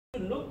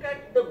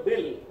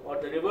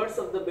the reverse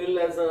of the bill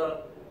as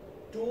a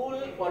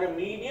tool or a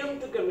medium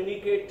to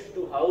communicate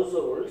to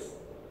households,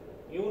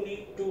 you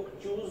need to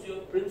choose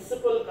your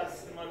principal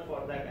customer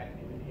for that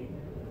activity.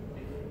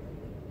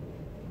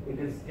 It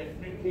is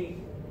definitely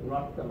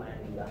not the man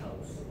in the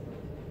house.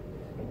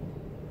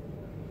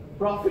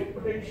 Profit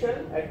potential,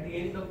 at the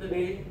end of the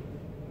day,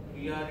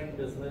 we are in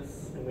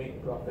business to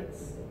make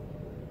profits.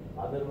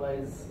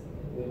 Otherwise,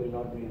 we will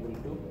not be able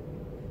to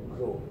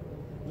grow.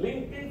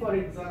 LinkedIn, for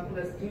example,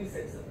 has three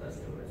sets of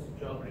customers: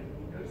 job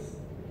recruiters,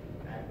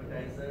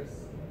 advertisers,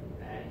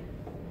 and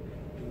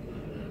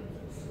individual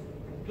users.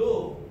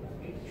 Though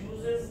it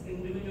chooses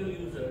individual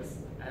users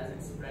as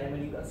its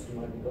primary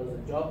customer, because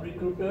the job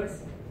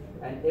recruiters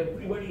and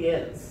everybody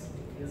else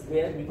is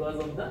there because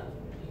of the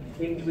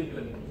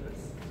individual users.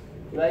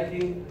 Like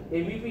in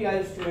ABP, I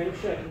used to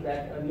mention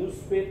that a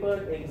newspaper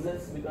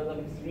exists because of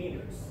its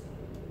readers.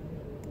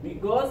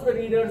 Because the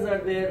readers are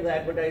there, the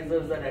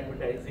advertisers are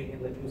advertising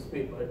in the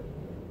newspaper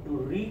to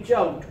reach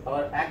out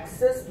or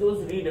access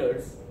those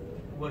readers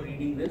who are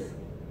reading this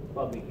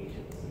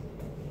publications.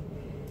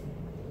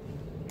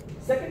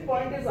 Second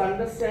point is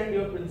understand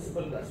your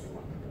principal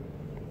customer.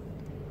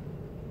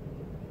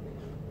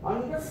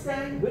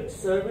 Understand which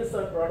service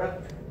or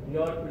product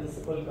your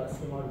principal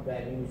customer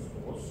values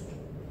most.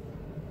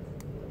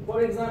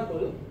 For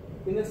example,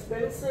 in a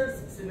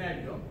Spencer's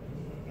scenario,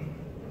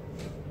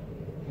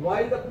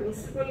 while the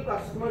principal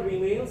customer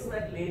remains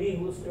that lady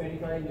who's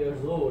 25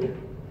 years old,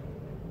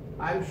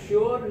 I'm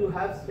sure you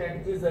have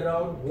strategies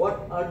around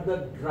what are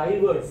the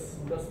drivers,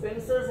 because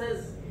Spencer's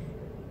has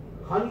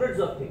hundreds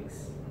of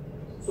things.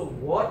 So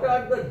what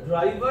are the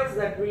drivers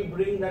that will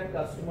bring that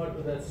customer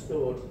to the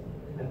store,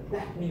 and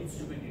that needs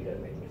to be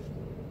determined.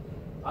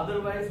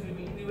 Otherwise,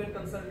 we were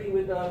consulting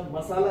with a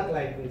masala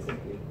client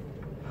recently,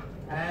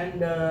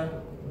 and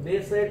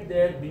they said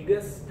their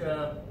biggest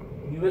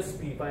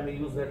USP, if I may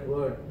use that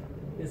word,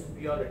 is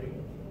purity.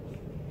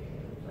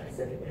 I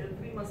said,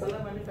 every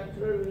masala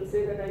manufacturer will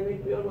say that I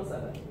make pure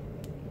masala.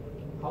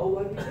 How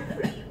are we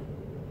different?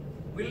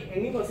 Will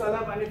any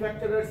masala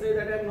manufacturer say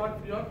that I am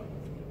not pure?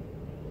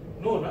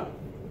 No, no.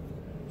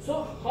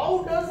 So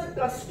how does a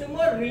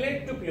customer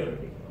relate to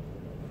purity?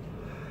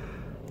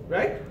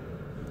 Right?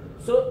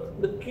 So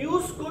the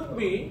cues could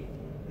be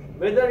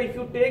whether if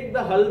you take the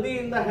haldi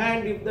in the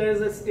hand, if there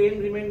is a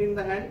stain remain in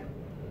the hand,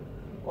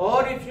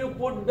 or if you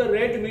put the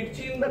red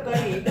mirchi in the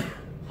curry,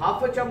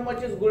 half a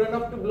chammach is good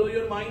enough to blow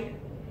your mind.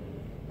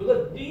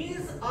 Because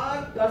these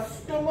are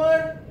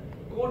customer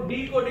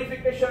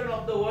decodification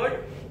of the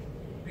word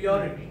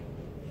purity.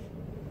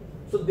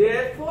 So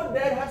therefore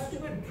there has to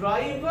be a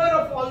driver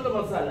of all the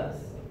masalas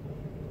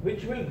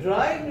which will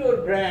drive your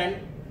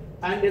brand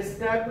and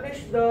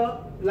establish the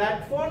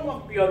platform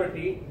of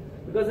purity.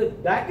 Because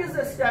if that is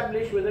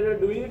established, whether you are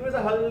doing it with a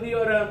haldi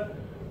or a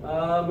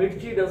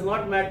mirchi does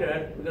not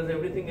matter, because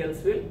everything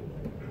else will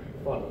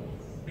follow.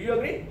 Do you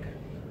agree?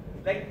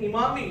 Like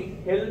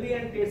Imami, healthy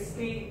and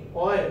tasty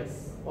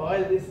oils.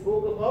 Oil they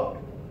spoke about,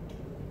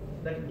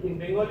 that in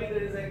Bengali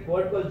there is a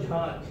word called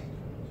jhanj.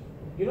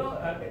 You know,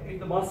 if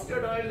the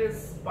mustard oil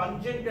is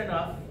pungent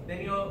enough,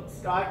 then you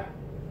start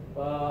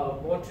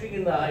watering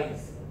in the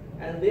eyes.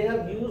 And they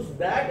have used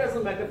that as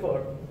a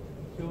metaphor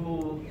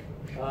to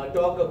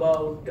talk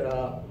about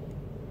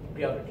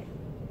purity.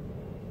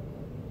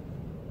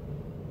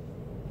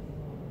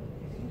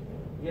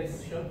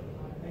 Yes, sure.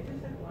 I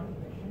just had one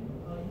question.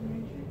 You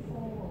mentioned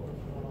for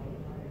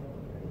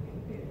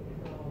LinkedIn,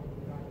 the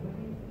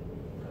primary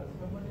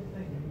customer is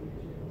the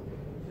individual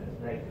user.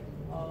 Right.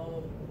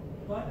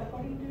 But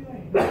according to your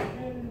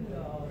individual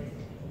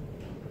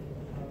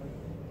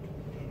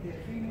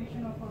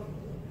definition of a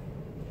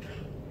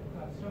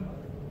customer,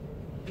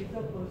 is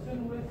the person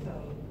who has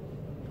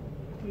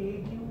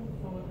paid you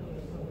for the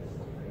service,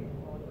 right,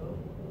 or the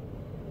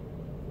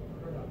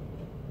product.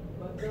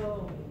 But the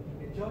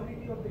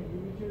majority of the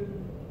individual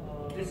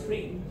It's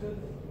free. users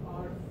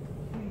are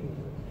free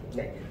users.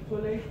 Right. So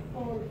like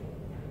for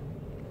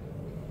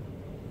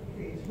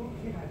Facebook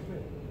as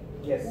well,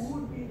 Yes. who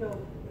would be the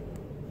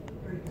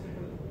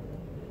principal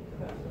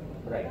customer?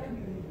 Right. What are the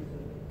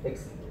users?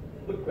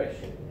 Excellent. Good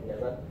question.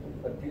 Yeah,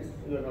 at least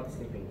you are not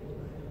sleeping.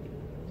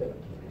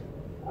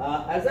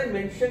 As I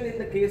mentioned, in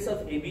the case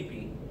of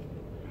ABP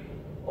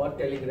or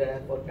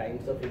Telegraph or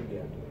Times of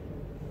India,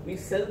 we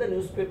sell the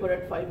newspaper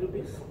at 5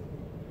 rupees.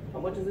 How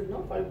much is it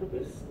now? 5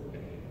 rupees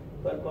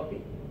per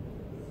copy.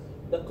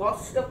 The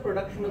cost of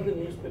production of the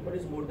newspaper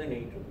is more than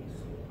 8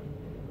 rupees.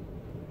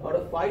 Out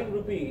of 5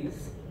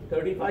 rupees,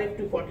 35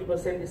 to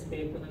 40% is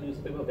paid to the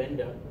newspaper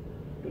vendor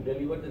to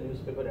deliver the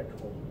newspaper at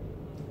home.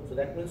 So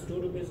that means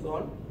 2 rupees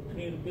gone,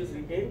 3 rupees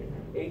retained,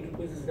 8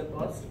 rupees is the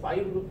cost,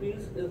 5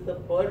 rupees is the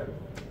per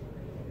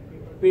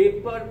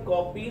paper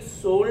copy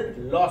sold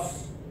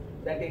loss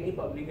that any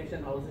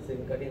publication house is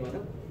incurring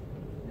on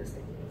this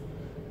thing.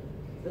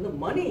 Then the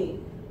money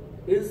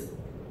is,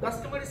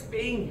 customer is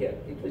paying here,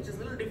 which is a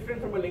little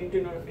different from a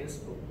LinkedIn or a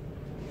Facebook.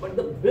 But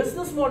the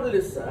business model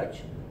is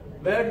such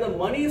where the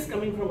money is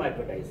coming from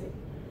advertising.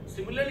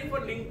 Similarly for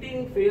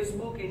LinkedIn,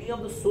 Facebook, any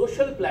of the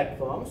social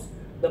platforms,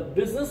 The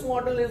business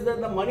model is that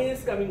the money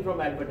is coming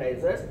from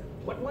advertisers,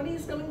 but money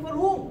is coming for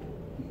whom?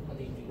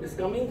 It's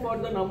coming for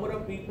the number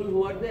of people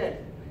who are there.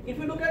 If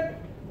you look at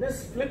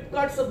this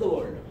Flipkarts of the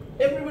world,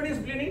 everybody is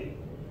bleeding,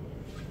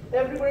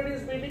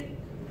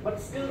 but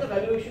still the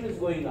valuation is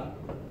going up.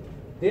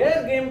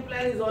 Their game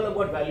plan is all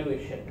about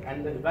valuation,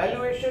 and the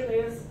valuation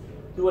is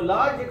to a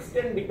large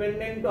extent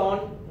dependent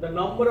on the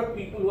number of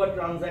people who are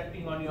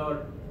transacting on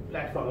your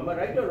platform. Am I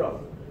right or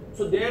wrong?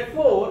 So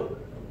therefore,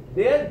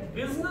 their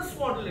business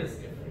model is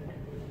different.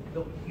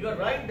 You are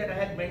right that I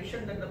had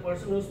mentioned that the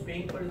person who is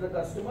paying for is the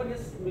customer,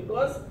 is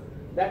because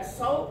that's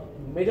how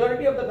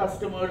majority of the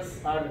customers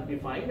are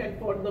defined, and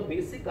for the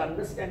basic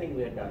understanding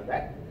we have done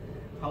that.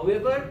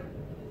 However,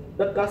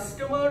 the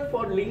customer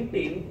for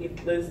LinkedIn,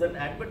 if there is an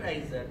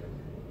advertiser,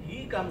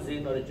 he comes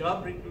in, or a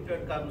job recruiter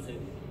comes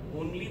in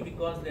only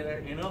because there are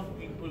enough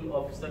people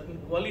of certain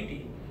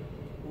quality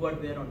who are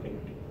there on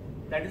LinkedIn.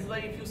 That is why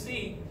if you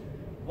see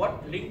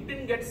what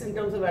LinkedIn gets in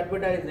terms of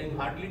advertising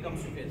hardly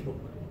comes to Facebook,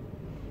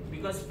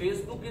 because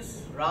Facebook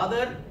is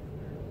rather,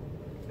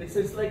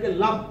 it's like a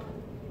lump,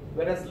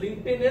 whereas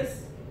LinkedIn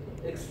is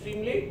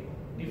extremely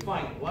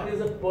defined. One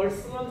is a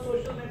personal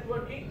social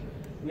networking,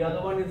 the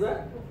other one is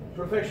a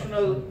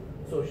professional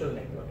social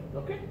networking.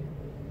 Okay.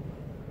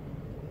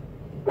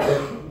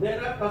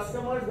 There are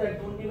customers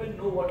that don't even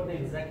know what they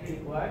exactly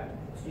require.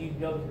 Steve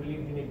Jobs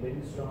believed in it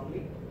very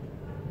strongly.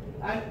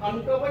 And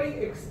uncovering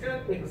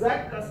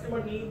exact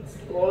customer needs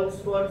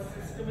calls for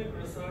systemic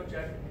research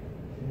at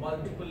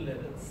multiple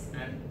levels.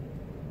 And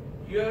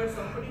here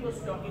somebody was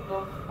talking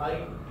of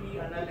IT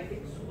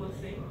analytics, who was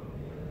saying.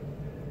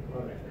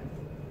 Alright.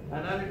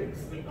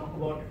 Analytics, we'll talk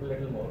about it a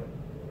little more.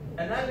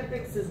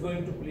 Analytics is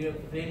going to play a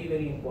very,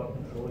 very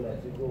important role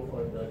as we go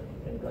further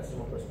in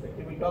customer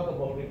perspective. We'll talk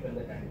about it when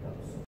the time comes.